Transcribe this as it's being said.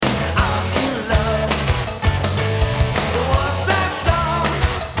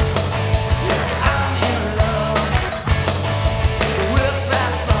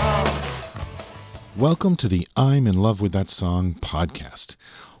Welcome to the I'm in Love with That Song podcast.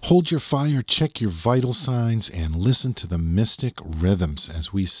 Hold your fire, check your vital signs, and listen to the mystic rhythms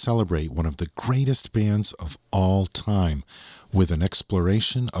as we celebrate one of the greatest bands of all time with an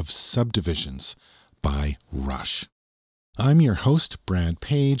exploration of Subdivisions by Rush. I'm your host, Brad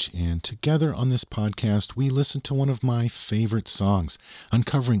Page, and together on this podcast, we listen to one of my favorite songs,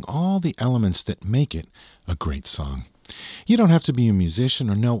 uncovering all the elements that make it a great song. You don't have to be a musician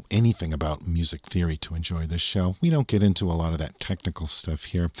or know anything about music theory to enjoy this show. We don't get into a lot of that technical stuff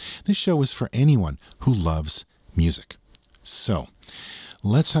here. This show is for anyone who loves music. So,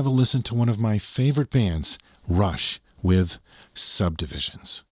 let's have a listen to one of my favorite bands, Rush, with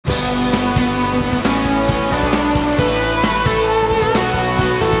Subdivisions.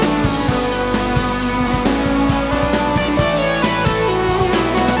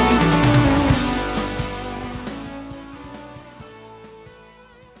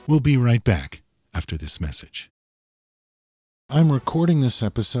 We'll be right back after this message. I'm recording this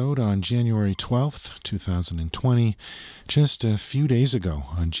episode on January 12th, 2020. Just a few days ago,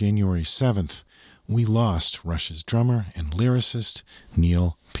 on January 7th, we lost Rush's drummer and lyricist,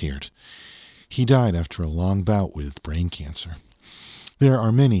 Neil Peart. He died after a long bout with brain cancer. There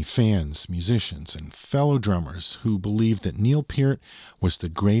are many fans, musicians, and fellow drummers who believe that Neil Peart was the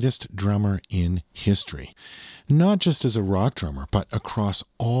greatest drummer in history. Not just as a rock drummer, but across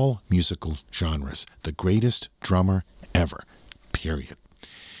all musical genres. The greatest drummer ever, period.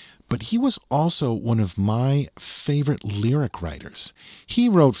 But he was also one of my favorite lyric writers. He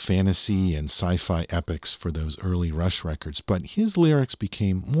wrote fantasy and sci-fi epics for those early Rush records, but his lyrics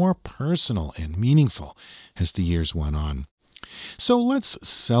became more personal and meaningful as the years went on. So let's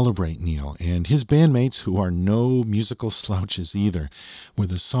celebrate Neil and his bandmates, who are no musical slouches either,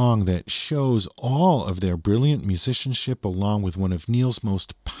 with a song that shows all of their brilliant musicianship along with one of Neil's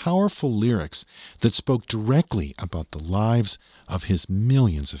most powerful lyrics that spoke directly about the lives of his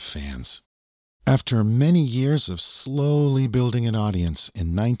millions of fans. After many years of slowly building an audience,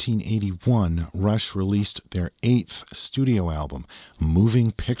 in 1981, Rush released their 8th studio album,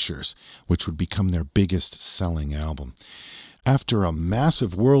 Moving Pictures, which would become their biggest-selling album. After a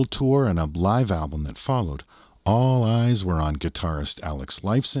massive world tour and a live album that followed, all eyes were on guitarist Alex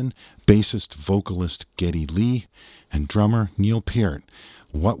Lifeson, bassist vocalist Geddy Lee, and drummer Neil Peart.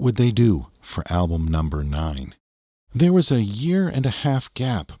 What would they do for album number 9? There was a 1.5-year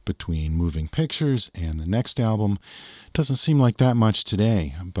gap between Moving Pictures and the next album. Doesn't seem like that much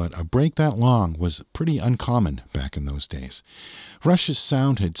today, but a break that long was pretty uncommon back in those days. Rush's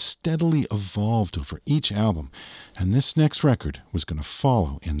sound had steadily evolved over each album, and this next record was going to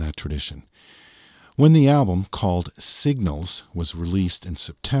follow in that tradition. When the album, called Signals, was released in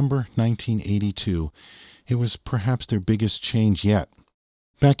September 1982, it was perhaps their biggest change yet.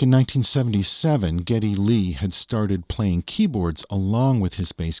 Back in 1977, Geddy Lee had started playing keyboards along with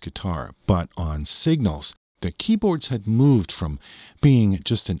his bass guitar, but on Signals, the keyboards had moved from being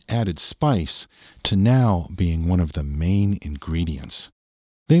just an added spice to now being one of the main ingredients.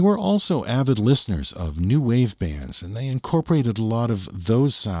 They were also avid listeners of new wave bands, and they incorporated a lot of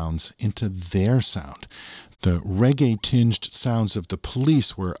those sounds into their sound. The reggae-tinged sounds of The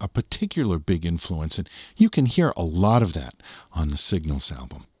Police were a particular big influence, and you can hear a lot of that on the Signals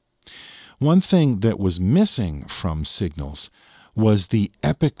album. One thing that was missing from Signals was the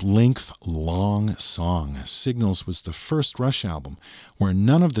epic-length long song. Signals was the first Rush album where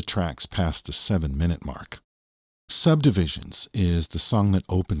none of the tracks passed the 7-minute mark. Subdivisions is the song that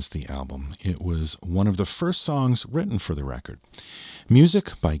opens the album. It was one of the first songs written for the record.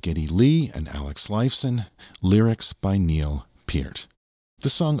 Music by Geddy Lee and Alex Lifeson, lyrics by Neil Peart. The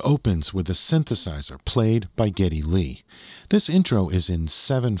song opens with a synthesizer played by Geddy Lee. This intro is in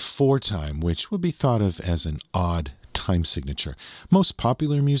 7/4 time, which would be thought of as an odd time signature. Most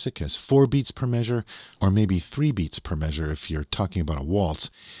popular music has 4 beats per measure, or maybe 3 beats per measure if you're talking about a waltz.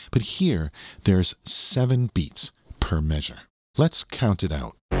 But here, there's 7 beats per measure. Let's count it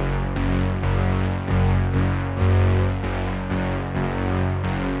out.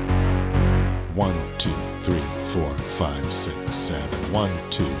 1, 2, 3, 4, 5, 6, 7. 1,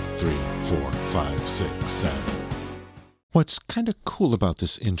 2, 3, 4, 5, 6, 7. What's kind of cool about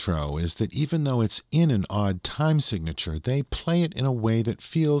this intro is that even though it's in an odd time signature, they play it in a way that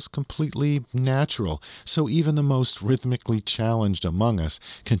feels completely natural, so even the most rhythmically challenged among us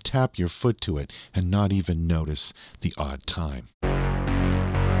can tap your foot to it and not even notice the odd time.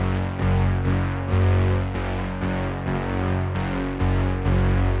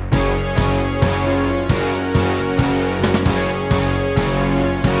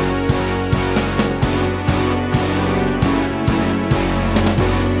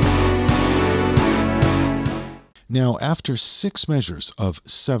 Now, after 6 measures of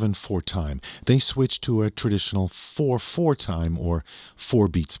 7/4 time, they switch to a traditional 4/4 time, or 4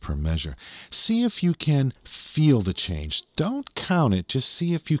 beats per measure. See if you can feel the change. Don't count it, just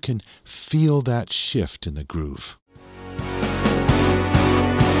see if you can feel that shift in the groove.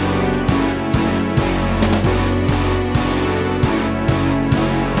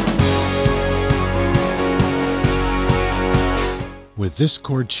 With this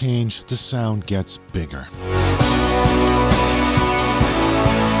chord change, the sound gets bigger.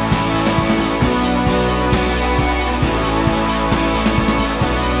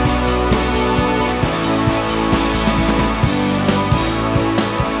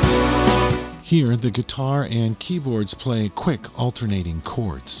 Here, the guitar and keyboards play quick alternating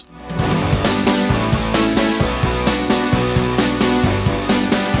chords.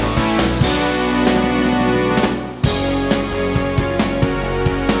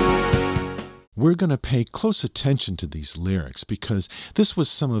 We're going to pay close attention to these lyrics because this was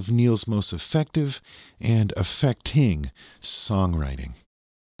some of Neil's most effective and affecting songwriting.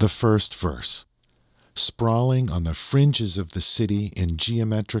 The first verse. Sprawling on the fringes of the city in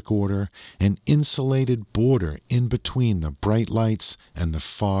geometric order, an insulated border in between the bright lights and the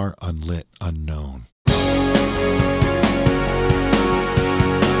far unlit unknown. Sprawling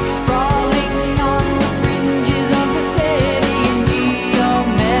on the fringes of the city in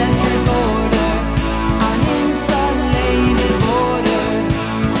geometric order, an insulated border in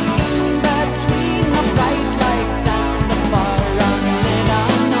between the bright lights and the far unlit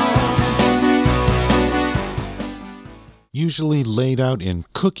unknown. Usually laid out in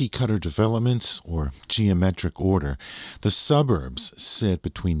cookie-cutter developments or geometric order, the suburbs sit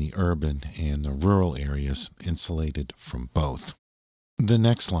between the urban and the rural areas, insulated from both. The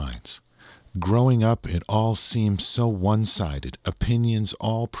next lines. Growing up, it all seemed so one-sided, opinions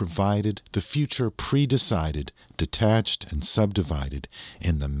all provided, the future pre-decided, detached and subdivided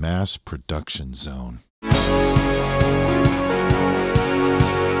in the mass production zone. Growing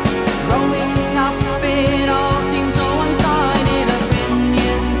up, it all seems so one-sided,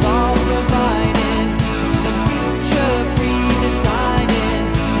 opinions all provided, the future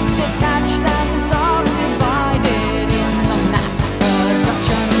pre-decided, detached and subdivided in the mass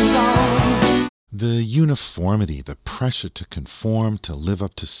production zone. The uniformity, the pressure to conform, to live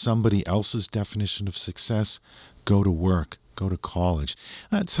up to somebody else's definition of success, go to work, go to college.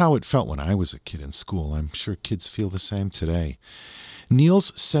 That's how it felt when I was a kid in school. I'm sure kids feel the same today.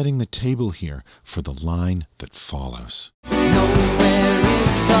 Neil's setting the table here for the line that follows. Nowhere is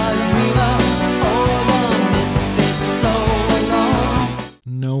the dreamer or the misfit so alone.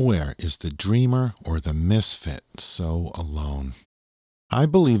 Nowhere is the dreamer or the misfit so alone. I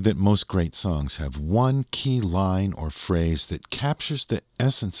believe that most great songs have one key line or phrase that captures the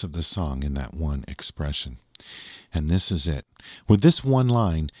essence of the song in that one expression. And this is it. With this one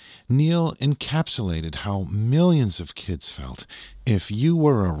line, Neil encapsulated how millions of kids felt. If you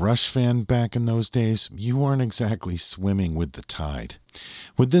were a Rush fan back in those days, you weren't exactly swimming with the tide.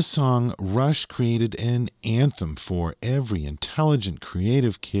 With this song, Rush created an anthem for every intelligent,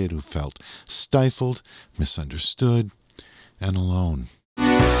 creative kid who felt stifled, misunderstood, and alone.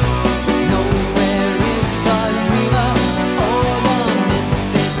 Nowhere is the dreamer or the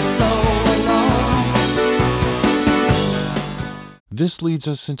misfit so alone. This leads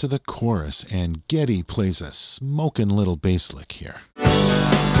us into the chorus, and Geddy plays a smokin' little bass lick here.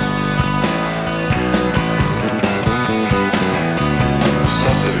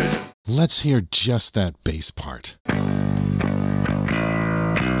 Let's hear just that bass part.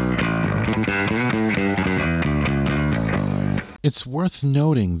 It's worth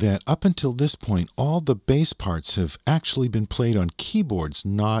noting that up until this point, all the bass parts have actually been played on keyboards,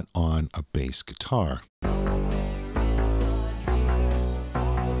 not on a bass guitar.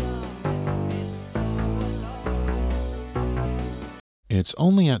 It's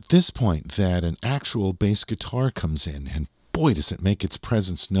only at this point that an actual bass guitar comes in, and boy does it make its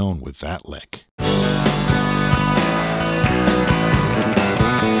presence known with that lick. In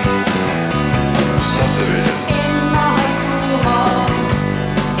the high school halls,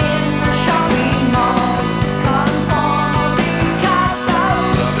 in the shopping malls, conform or be cast out.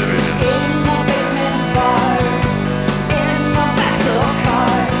 In the basement bars, in the backs of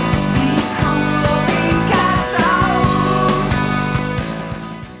cars, become or be cast out.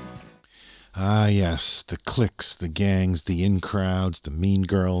 Ah, yes, the cliques, the gangs, the in-crowds, the mean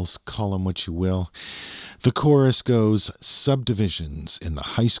girls, call them what you will. The chorus goes, subdivisions in the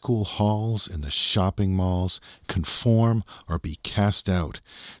high school halls, in the shopping malls, conform or be cast out.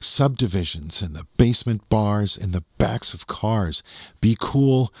 Subdivisions in the basement bars, in the backs of cars, be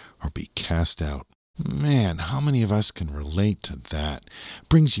cool or be cast out. Man, how many of us can relate to that?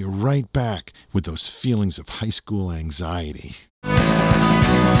 Brings you right back with those feelings of high school anxiety. Any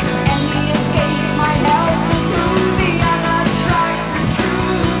escape might help to smooth the unattractive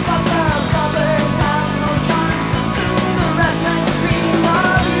truth, but the suburbs have no charms to soothe the restless dream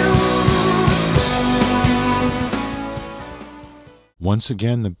of you. Once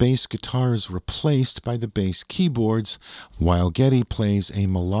again, the bass guitar is replaced by the bass keyboards, while Geddy plays a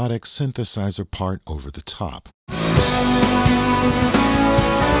melodic synthesizer part over the top.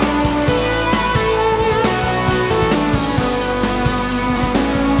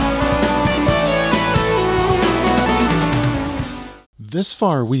 This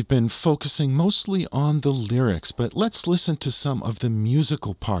far, we've been focusing mostly on the lyrics, but let's listen to some of the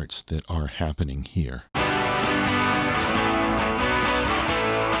musical parts that are happening here.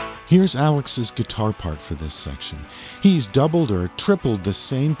 Here's Alex's guitar part for this section. He's doubled or tripled the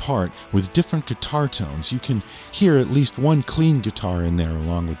same part with different guitar tones. You can hear at least one clean guitar in there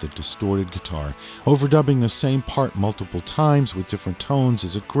along with the distorted guitar. Overdubbing the same part multiple times with different tones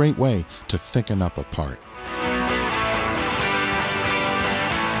is a great way to thicken up a part.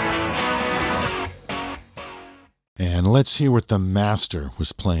 And let's hear what the master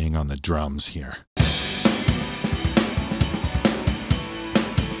was playing on the drums here.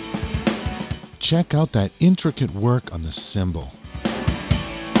 Check out that intricate work on the cymbal.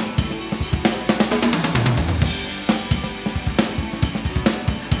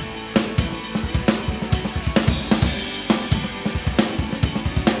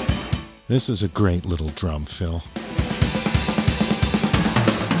 This is a great little drum fill.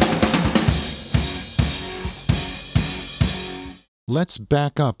 Let's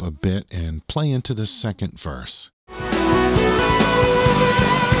back up a bit and play into the second verse.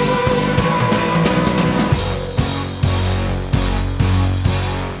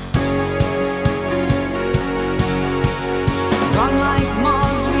 Run like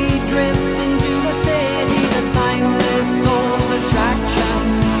moths, we drift into the city, the timeless old attraction,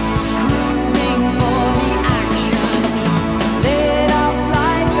 cruising for the action, lit up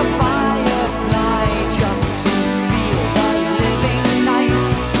like a firefly, just to feel the living night.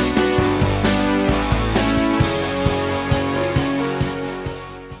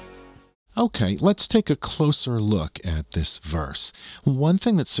 Okay, let's take a closer look at this verse. One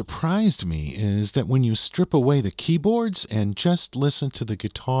thing that surprised me is that when you strip away the keyboards and just listen to the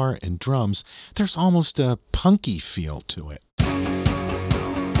guitar and drums, there's almost a punky feel to it.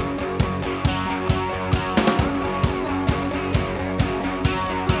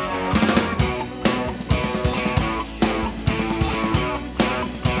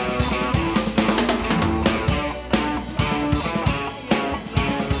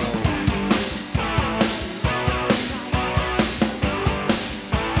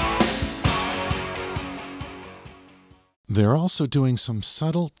 They're also doing some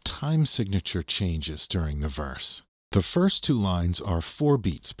subtle time signature changes during the verse. The first two lines are 4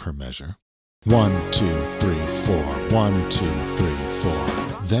 beats per measure. 1, 2, 3, 4, 1, 2, 3, 4.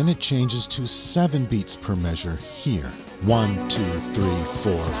 Then it changes to 7 beats per measure here. 1, 2, 3,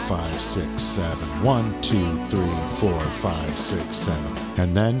 4, 5, 6, 7. 1, 2, 3, 4, 5, 6, 7.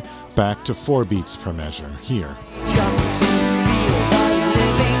 And then back to 4 beats per measure here. Just to feel the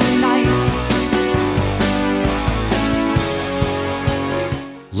living night.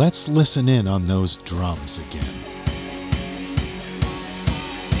 Let's listen in on those drums again.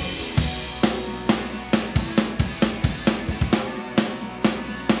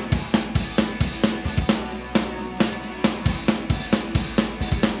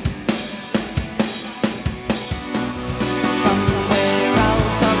 Somewhere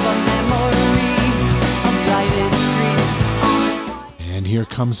out of a memory of lighted streets. And here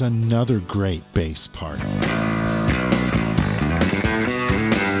comes another great bass part.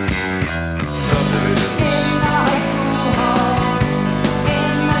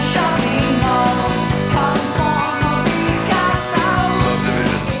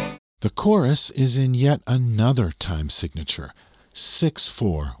 The chorus is in yet another time signature,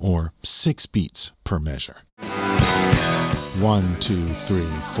 6/4 or 6 beats per measure. 1, 2, 3,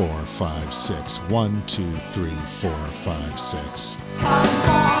 4, 5, 6. 1, 2, 3, 4, 5, 6.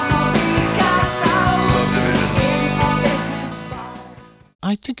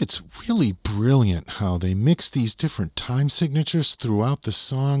 I think it's really brilliant how they mix these different time signatures throughout the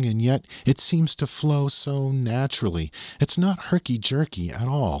song, and yet it seems to flow so naturally. It's not herky-jerky at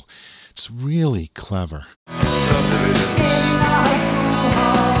all. It's really clever.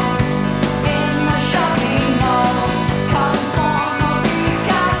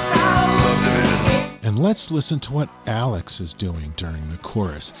 And let's listen to what Alex is doing during the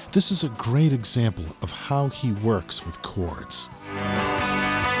chorus. This is a great example of how he works with chords.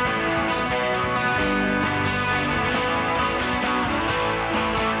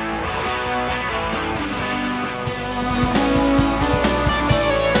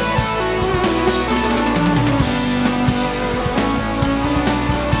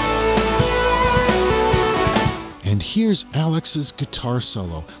 And here's Alex's guitar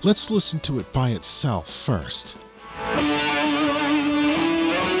solo. Let's listen to it by itself first.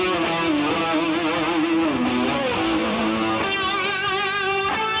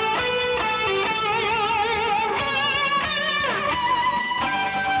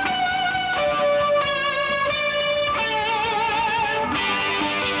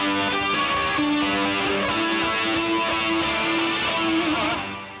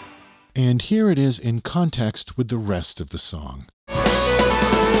 And here it is in context with the rest of the song.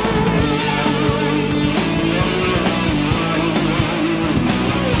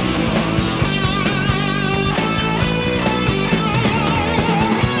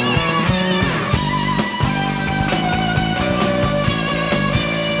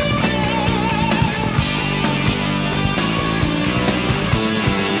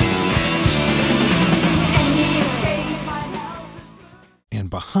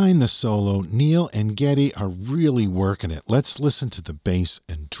 Behind the solo, Neil and Geddy are really working it. Let's listen to the bass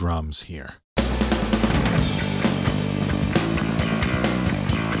and drums here.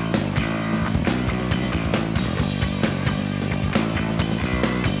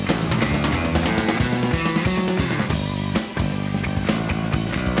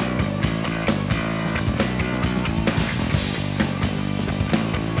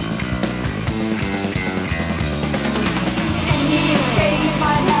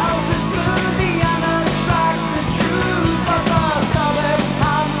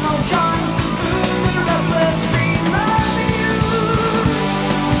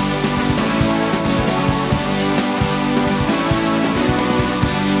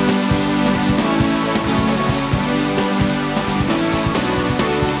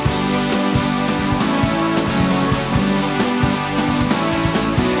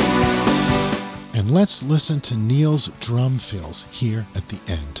 Let's listen to Neil's drum fills here at the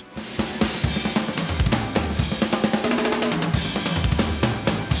end.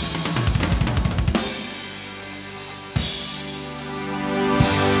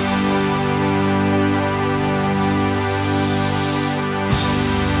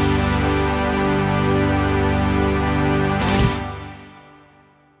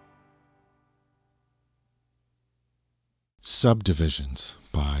 Subdivisions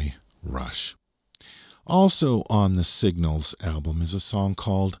by Rush. Also on the Signals album is a song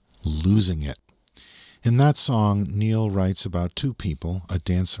called Losing It. In that song, Neil writes about two people, a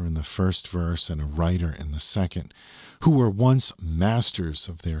dancer in the first verse and a writer in the second, who were once masters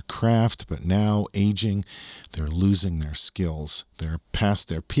of their craft, but now aging, they're losing their skills. They're past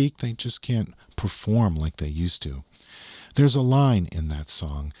their peak, they just can't perform like they used to. There's a line in that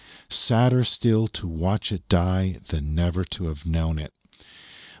song, "Sadder still to watch it die than never to have known it."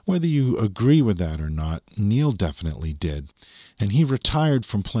 Whether you agree with that or not, Neil definitely did, and he retired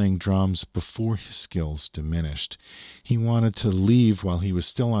from playing drums before his skills diminished. He wanted to leave while he was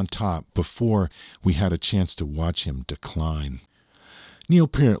still on top before we had a chance to watch him decline. Neil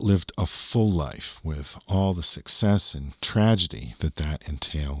Peart lived a full life with all the success and tragedy that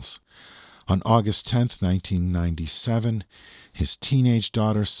entails. On August 10th, 1997, his teenage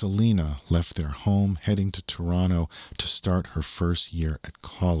daughter Selena left their home heading to Toronto to start her first year at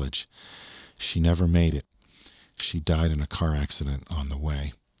college. She never made it. She died in a car accident on the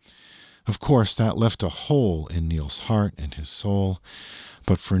way. Of course, that left a hole in Neil's heart and his soul,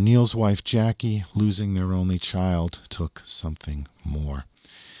 but for Neil's wife Jackie, losing their only child took something more.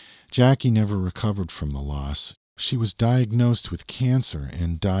 Jackie never recovered from the loss. She was diagnosed with cancer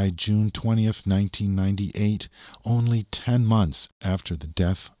and died June 20th, 1998, only 10 months after the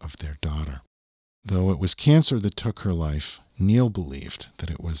death of their daughter. Though it was cancer that took her life, Neil believed that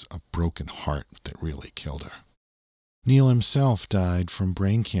it was a broken heart that really killed her. Neil himself died from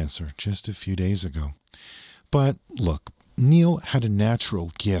brain cancer just a few days ago. But look, Neil had a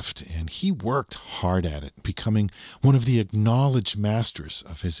natural gift, and he worked hard at it, becoming one of the acknowledged masters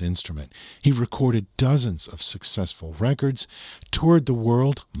of his instrument. He recorded dozens of successful records, toured the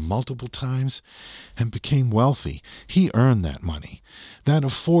world multiple times, and became wealthy. He earned that money. That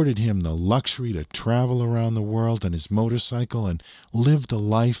afforded him the luxury to travel around the world on his motorcycle and live the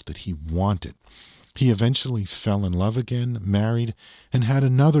life that he wanted. He eventually fell in love again, married, and had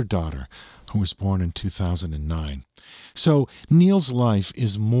another daughter, who was born in 2009. So Neil's life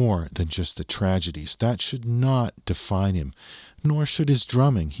is more than just the tragedies. That should not define him, nor should his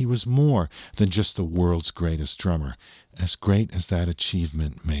drumming. He was more than just the world's greatest drummer, as great as that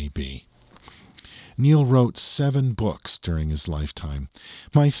achievement may be. Neil wrote 7 books during his lifetime.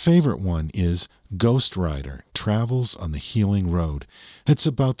 My favorite one is Ghost Rider, Travels on the Healing Road. It's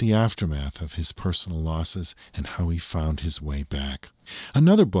about the aftermath of his personal losses and how he found his way back.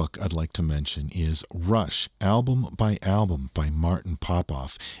 Another book I'd like to mention is Rush, Album by Martin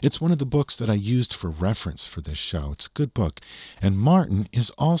Popoff. It's one of the books that I used for reference for this show. It's a good book. And Martin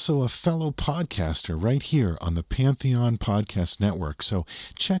is also a fellow podcaster right here on the Pantheon Podcast Network, so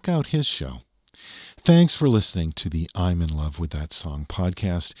check out his show. Thanks for listening to the I'm in Love with That Song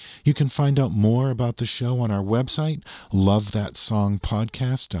podcast. You can find out more about the show on our website,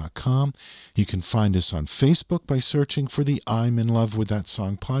 lovethatsongpodcast.com. You can find us on Facebook by searching for the I'm in Love with That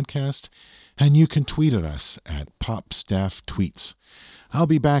Song podcast. And you can tweet at us at PopStaffTweets. I'll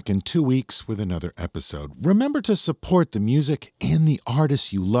be back in 2 weeks with another episode. Remember to support the music and the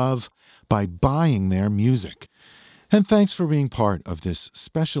artists you love by buying their music. And thanks for being part of this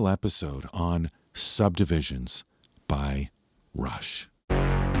special episode on Subdivisions by Rush.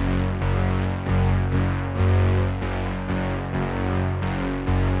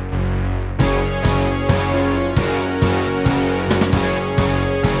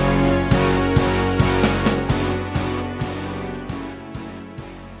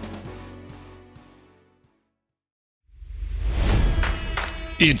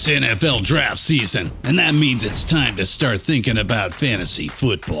 It's NFL draft season, and that means it's time to start thinking about fantasy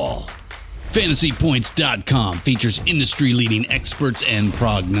football. FantasyPoints.com features industry-leading experts and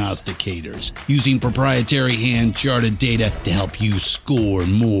prognosticators using proprietary hand-charted data to help you score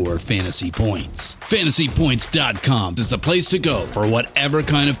more fantasy points. FantasyPoints.com is the place to go for whatever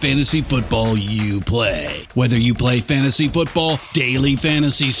kind of fantasy football you play. Whether you play fantasy football, daily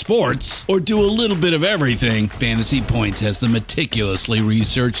fantasy sports, or do a little bit of everything, Fantasy Points has the meticulously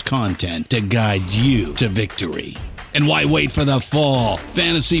researched content to guide you to victory. And why wait for the fall?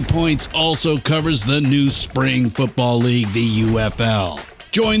 Fantasy Points also covers the new spring football league, the UFL.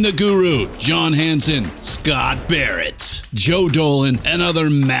 Join the guru, John Hansen, Scott Barrett, Joe Dolan, and other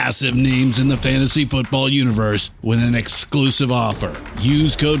massive names in the fantasy football universe with an exclusive offer.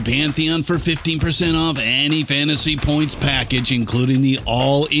 Use code Pantheon for 15% off any Fantasy Points package, including the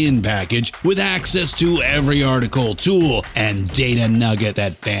all-in package, with access to every article, tool, and data nugget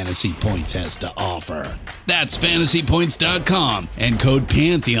that Fantasy Points has to offer. That's FantasyPoints.com and code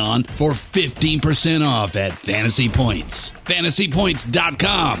Pantheon for 15% off at Fantasy Points.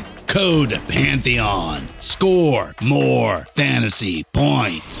 FantasyPoints.com, code Pantheon. Score more fantasy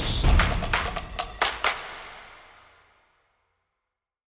points.